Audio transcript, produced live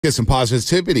Get some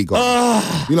positivity going.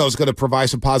 You know, it's going to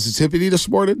provide some positivity this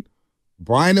morning.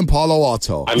 Brian and Palo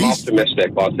Alto. I'm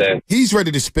optimistic, I'll say. He's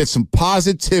ready to spit some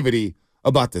positivity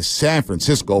about the San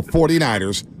Francisco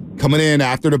 49ers coming in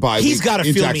after the bye He's got to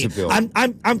feel Jacksonville. me.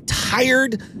 I'm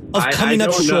tired of coming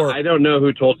up short. I don't know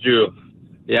who told you.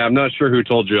 Yeah, I'm not sure who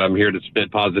told you I'm here to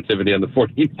spit positivity on the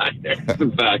 49ers.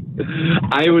 In fact,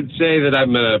 I would say that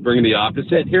I'm bringing the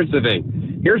opposite. Here's the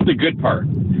thing. Here's the good part.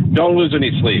 Don't lose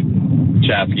any sleep,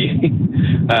 Chasky.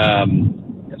 I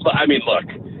mean, look,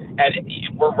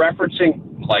 and we're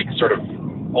referencing like sort of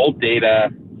old data,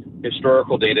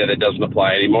 historical data that doesn't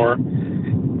apply anymore.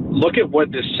 Look at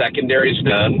what this secondary's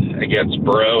done against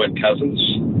Burrow and Cousins.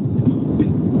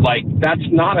 Like, that's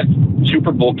not a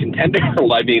Super Bowl contender.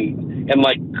 I mean, and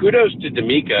like, kudos to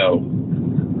D'Amico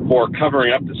for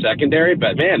covering up the secondary,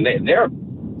 but man, they're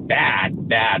bad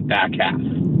back half.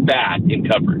 Bad in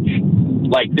coverage.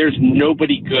 Like, there's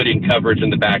nobody good in coverage in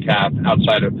the back half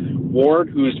outside of Ward,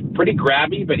 who's pretty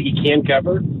grabby, but he can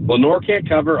cover. Lenore can't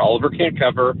cover. Oliver can't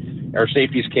cover. Our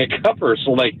safeties can't cover.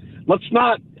 So, like, let's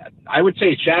not, I would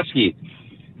say, Chasky,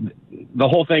 the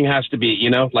whole thing has to be,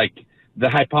 you know, like, the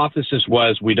hypothesis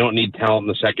was we don't need talent in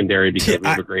the secondary because we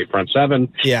have a great front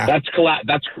seven. Yeah. That's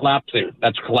collapsing.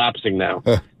 That's collapsing now.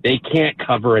 They can't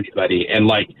cover anybody. And,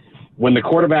 like, when the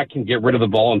quarterback can get rid of the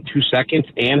ball in 2 seconds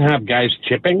and have guys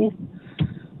chipping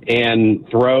and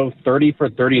throw 30 for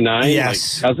 39,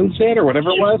 yes, like Cousins did or whatever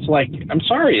it was, like, I'm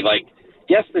sorry, like,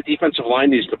 yes, the defensive line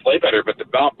needs to play better, but the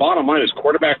bottom line is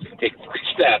quarterbacks can take 3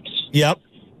 steps. Yep.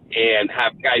 And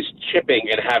have guys chipping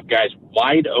and have guys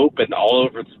wide open all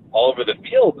over the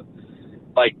field.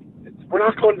 Like, we're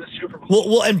not going to the Super Bowl.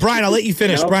 Well, and Brian, I'll let you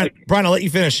finish. You know, Brian, I'll let you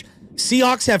finish.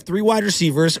 Seahawks have 3 wide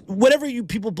receivers. Whatever you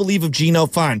people believe of Geno,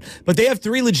 fine. But they have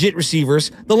 3 legit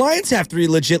receivers. The Lions have 3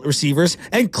 legit receivers.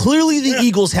 And clearly the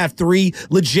Eagles have 3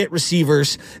 legit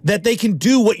receivers that they can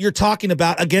do what you're talking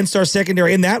about against our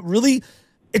secondary. And that really,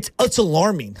 it's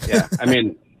alarming. Yeah, I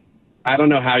mean, I don't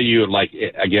know how you, like,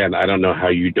 again, I don't know how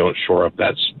you don't shore up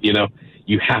that, you know,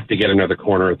 you have to get another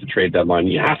corner at the trade deadline.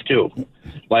 You have to.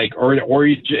 Like,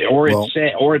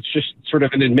 it's just sort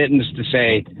of an admittance to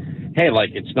say, hey,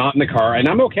 like, it's not in the car. And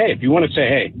I'm okay if you want to say,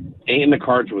 hey, ain't in the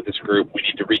cards with this group. We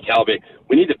need to recalibrate.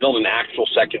 We need to build an actual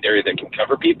secondary that can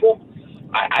cover people.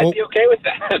 I'd be okay with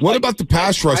that. What about the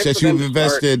pass rush that you've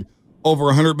invested over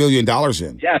 $100 million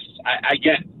in? Yes, I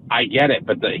get it.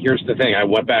 But here's the thing. I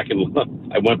went back and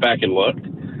looked.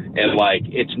 And, like,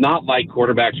 it's not like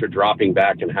quarterbacks are dropping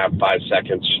back and have 5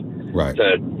 seconds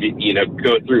to, you know,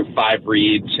 go through 5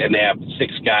 reads and they have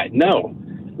 6 guys. No.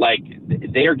 Like,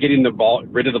 they are getting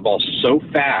rid of the ball so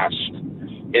fast,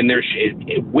 and they're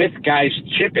with guys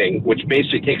chipping, which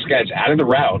basically takes guys out of the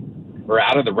route or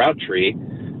out of the route tree.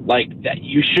 Like, that,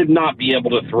 you should not be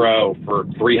able to throw for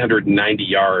 390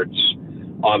 yards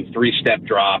on 3-step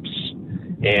drops,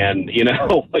 and, you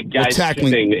know, like, guys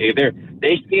chipping.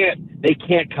 They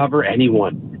can't cover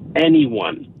anyone,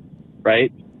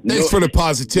 right? Thanks for the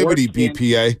positivity,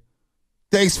 BPA.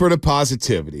 Thanks for the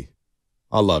positivity.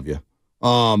 I love you.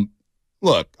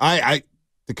 Look, the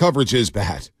coverage is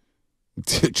bad.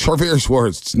 Traverse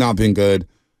Ward's it's not been good.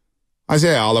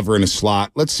 Isaiah Oliver in the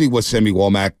slot. Let's see what Sammy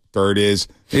Womack third is.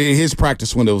 His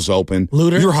practice window is open.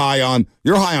 Luter. You're high on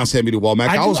Sammy Womack.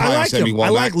 I was high on Sammy Womack. I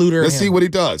like Luter. Let's see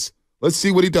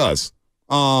what he does.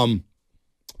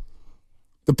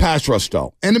 The pass rush,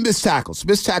 though, and the missed tackles.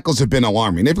 Missed tackles have been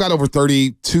alarming. They've got over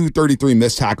 32, 33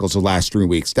 missed tackles the last 3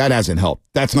 weeks. That hasn't helped.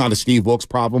 That's not a Steve Wilkes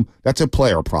problem. That's a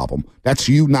player problem. That's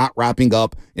you not wrapping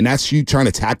up, and that's you trying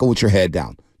to tackle with your head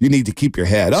down. You need to keep your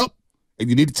head up, and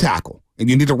you need to tackle, and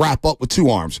you need to wrap up with 2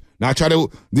 arms. Not try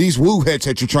to – these woo hits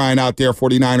that you're trying out there,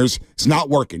 49ers, it's not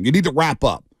working. You need to wrap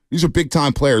up. These are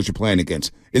big-time players you're playing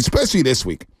against, especially this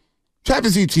week.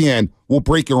 Travis Etienne will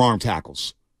break your arm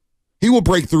tackles. He will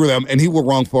break through them, and he will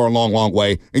run for a long, long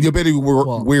way, and you'll be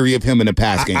weary of him in the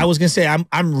pass game. I was going to say,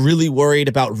 I'm really worried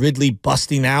about Ridley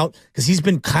busting out because he's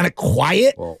been kind of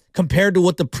quiet compared to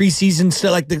what the preseason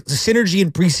 – like the synergy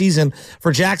in preseason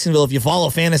for Jacksonville, if you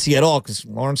follow fantasy at all, because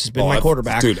Lawrence has been my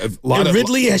quarterback. Dude,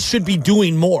 Ridley should be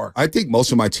doing more. I think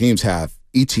most of my teams have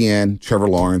Etienne, Trevor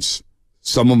Lawrence.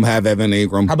 Some of them have Evan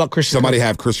Ingram. How about Christian Somebody Kirk?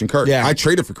 have Christian Kirk. Yeah. I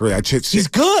traded for Kirk. He's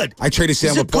good. I traded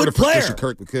Sam Laporta for Christian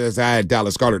Kirk because I had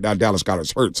Dallas Goedert. Now Dallas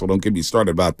Goedert's hurt, so don't get me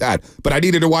started about that. But I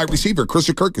needed a wide receiver.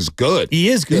 Christian Kirk is good. He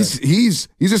is good. He's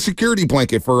a security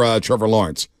blanket for Trevor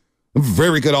Lawrence.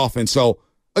 Very good offense. So,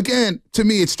 again, to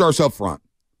me, it starts up front.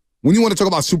 When you want to talk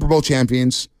about Super Bowl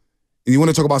champions and you want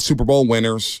to talk about Super Bowl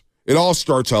winners, it all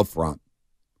starts up front.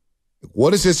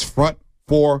 What is this front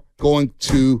four going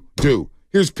to do?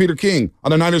 Here's Peter King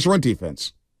on the Niners run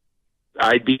defense.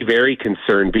 I'd be very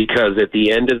concerned because at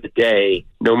the end of the day,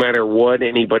 no matter what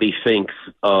anybody thinks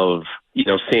of,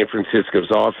 San Francisco's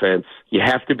offense, you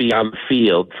have to be on the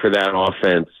field for that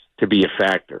offense to be a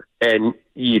factor. And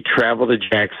you travel to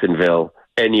Jacksonville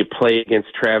and you play against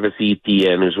Travis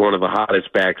Etienne, who's one of the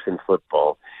hottest backs in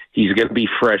football. He's going to be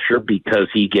fresher because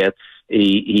he's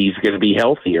going to be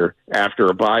healthier after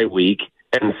a bye week.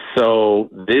 And so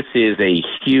this is a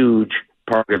huge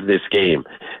part of this game.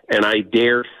 And I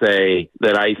dare say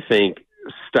that I think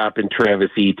stopping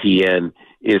Travis Etienne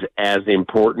is as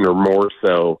important or more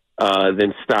so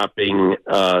than stopping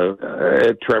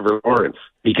Trevor Lawrence,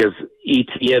 because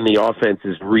Etienne, the offense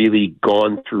has really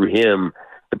gone through him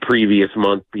the previous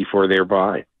month before their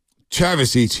bye.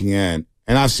 Travis Etienne,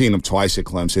 and I've seen him twice at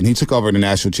Clemson. He took over the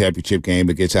national championship game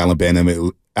against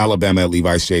Alabama at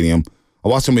Levi Stadium. I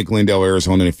watched him at Glendale,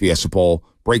 Arizona in the Fiesta Bowl,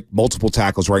 break multiple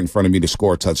tackles right in front of me to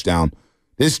score a touchdown.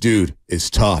 This dude is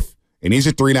tough, and he's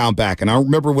a 3-down back. And I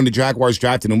remember when the Jaguars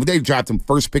drafted him, they drafted him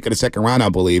first pick of the second round, I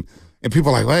believe, and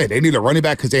people are like, hey, they need a running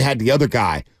back because they had the other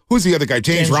guy. Who's the other guy?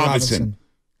 James Robinson.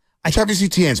 Travis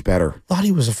Etienne's better. Thought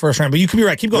he was a first round, but you could be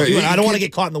right. Keep going. I don't want to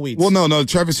get caught in the weeds. Well, no.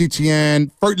 Travis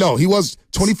Etienne. He was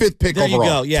 25th pick there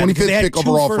overall. You go. Yeah, 25th pick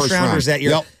overall first rounders that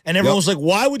year. Yep. And everyone was like,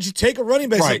 why would you take a running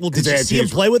back? Right, like, well, did you see him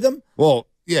play with him? Well,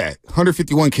 yeah.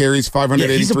 151 carries,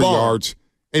 583 yards.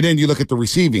 And then you look at the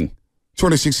receiving.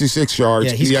 266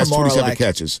 yards. He has 27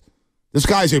 catches. This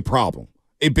guy's a problem.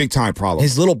 A big-time problem.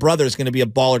 His little brother is going to be a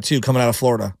baller, too, coming out of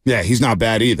Florida. Yeah, he's not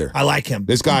bad either. I like him.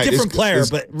 This guy, different player,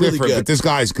 but really good. But this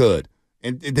guy's good.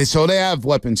 And so they have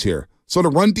weapons here. So the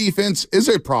run defense is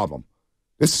a problem.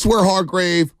 This is where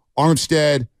Hargrave,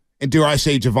 Armstead, and dare I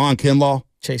say Javon Kinlaw.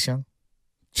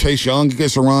 Chase Young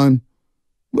gets a run.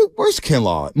 Where's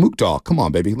Kinlaw? Mook Dog. Come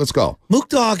on, baby. Let's go. Mook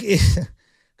Dog is...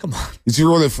 Come on. He's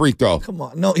really a freak, though. Come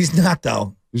on. No, he's not,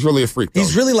 though. He's really a freak, though.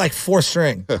 He's really like 4th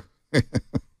string.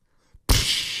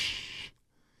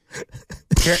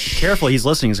 Careful, he's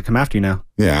listening. He's going to come after you now.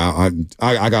 Yeah,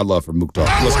 I got love for Mook Dog.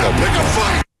 Let's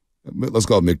go. Let's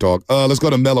go, Mick Dog. Let's go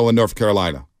to Mello in North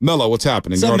Carolina. Mello, what's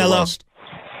happening? What's up, Mello?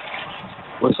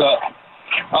 What's up?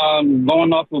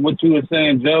 Going off of what you were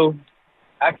saying, Joe,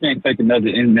 I can't take another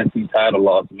NFC title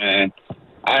loss, man.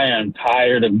 I am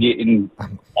tired of getting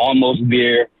almost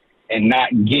there and not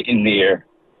getting there.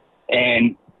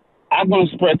 And I'm going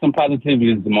to spread some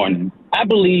positivity this morning. I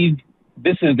believe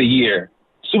this is the year.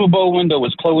 Super Bowl window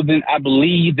is closing. I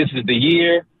believe this is the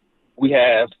year. We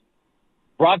have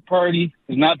Brock Purdy,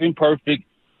 who's not been perfect.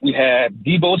 We have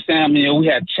Deebo Samuel. We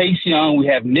have Chase Young. We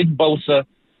have Nick Bosa.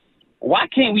 Why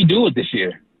can't we do it this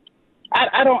year?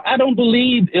 I don't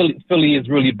believe Philly is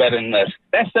really better than us.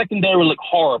 That secondary looked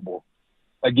horrible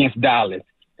against Dallas.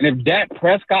 And if Dak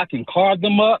Prescott can carve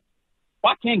them up,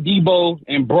 why can't Deebo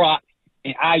and Brock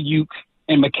and Ayuk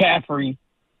and McCaffrey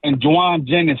and Juwan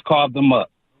Jennings carve them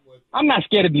up? I'm not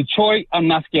scared of Detroit. I'm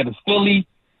not scared of Philly.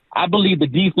 I believe the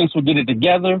defense will get it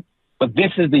together. But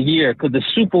this is the year because the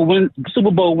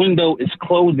Super Bowl window is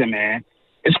closing, man.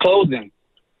 It's closing.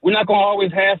 We're not going to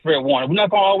always have Fred Warner. We're not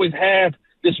going to always have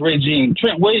this regime.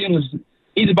 Trent Williams,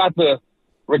 he's about to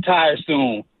retire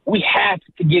soon. We have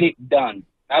to get it done.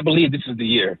 I believe this is the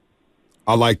year.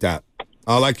 I like that.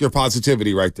 I like your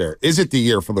positivity right there. Is it the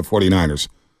year for the 49ers?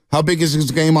 How big is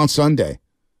this game on Sunday?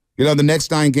 The next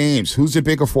 9 games, who's it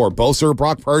bigger for, Bosa or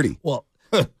Brock Purdy? Well,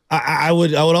 I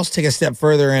would also take a step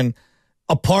further, and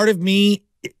a part of me,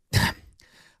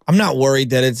 I'm not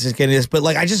worried that it's just getting this, but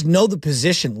I just know the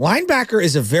position. Linebacker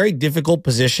is a very difficult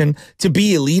position to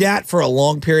be elite at for a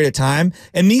long period of time.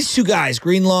 And these two guys,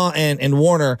 Greenlaw and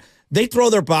Warner, they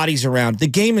throw their bodies around. The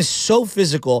game is so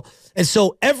physical. And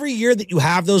so every year that you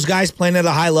have those guys playing at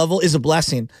a high level is a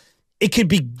blessing. It could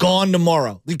be gone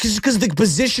tomorrow because the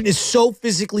position is so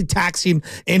physically taxing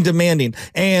and demanding.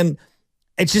 And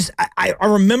it's just, I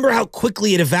remember how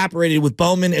quickly it evaporated with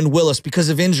Bowman and Willis because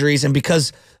of injuries and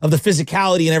because of the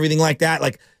physicality and everything like that.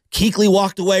 Like Kuechly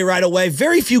walked away right away.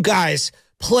 Very few guys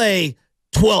play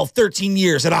 12, 13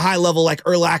 years at a high level like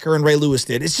Urlacher and Ray Lewis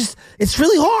did. It's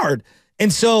really hard.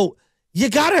 And so you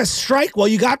got to strike while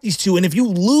you got these two. And if you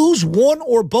lose one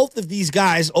or both of these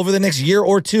guys over the next year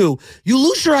or two, you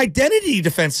lose your identity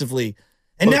defensively.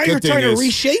 And now you're trying to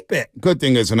reshape it. Good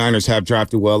thing is the Niners have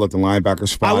drafted well at the linebacker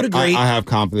spot. I would agree. I have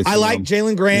confidence in them. I like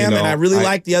Jalen Graham, and I really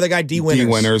like the other guy, D. Winters. D.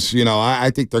 Winters, I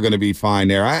think they're going to be fine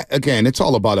there. Again, it's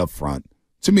all about up front.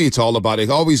 To me, it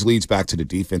always leads back to the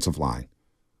defensive line.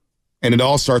 And it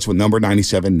all starts with number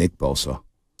 97, Nick Bosa.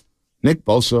 Nick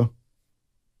Bosa,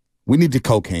 we need the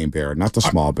cocaine bear, not the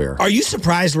small bear. Are you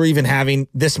surprised we're even having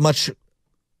this much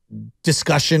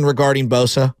discussion regarding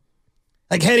Bosa?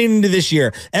 Like heading into this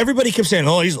year, everybody kept saying,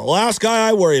 oh, he's the last guy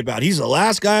I worry about. He's the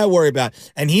last guy I worry about.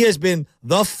 And he has been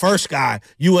the first guy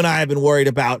you and I have been worried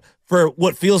about for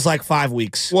what feels like 5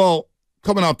 weeks. Well,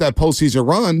 coming off that postseason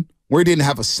run where he didn't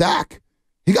have a sack,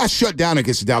 he got shut down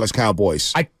against the Dallas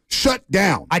Cowboys. Shut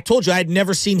down. I told you I had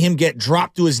never seen him get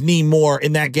dropped to his knee more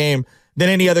in that game than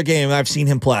any other game I've seen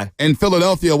him play. And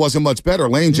Philadelphia wasn't much better.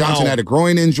 Lane Johnson had a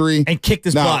groin injury. And kicked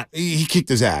his butt. He kicked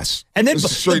his ass. And then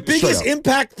the biggest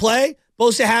impact play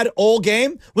Bosa had all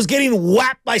game was getting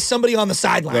whacked by somebody on the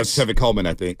sidelines. That's Tevin Coleman,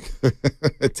 I think.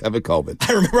 Tevin Coleman.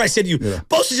 I remember I said to you,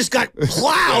 Bosa just got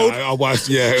plowed. I watched,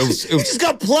 it was he just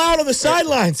got plowed on the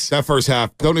sidelines. That first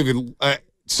half,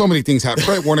 so many things happened.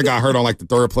 Fred Warner got hurt on like the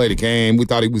third play of the game. We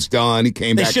thought he was done. He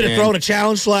came back in. They should have thrown a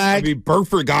challenge flag. I mean,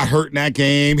 Burford got hurt in that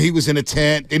game. He was in a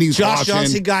tent. Then he was Josh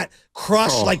Johnson got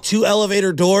crushed like 2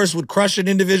 elevator doors would crush an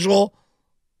individual.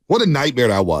 What a nightmare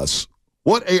that was.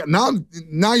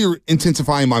 Now you're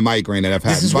intensifying my migraine that I've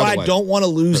had. This is why I don't want to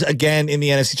lose again in the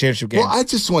NFC Championship game. Well, I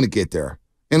just want to get there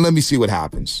and let me see what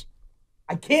happens.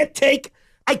 I can't take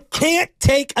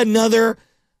another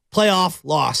playoff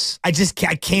loss. I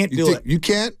can't do it. You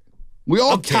can't? We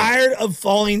all I'm tired of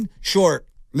falling short.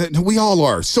 We all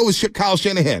are. So is Kyle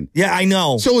Shanahan. Yeah, I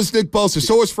know. So is Nick Bosa.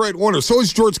 So is Fred Warner. So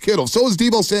is George Kittle. So is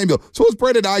Deebo Samuel. So is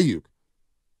Brandon Ayuk.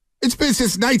 It's been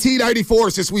since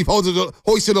 1994 since we've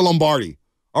hoisted a Lombardi.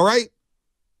 All right?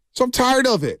 So I'm tired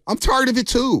of it. I'm tired of it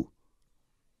too.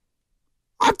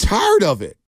 I'm tired of it.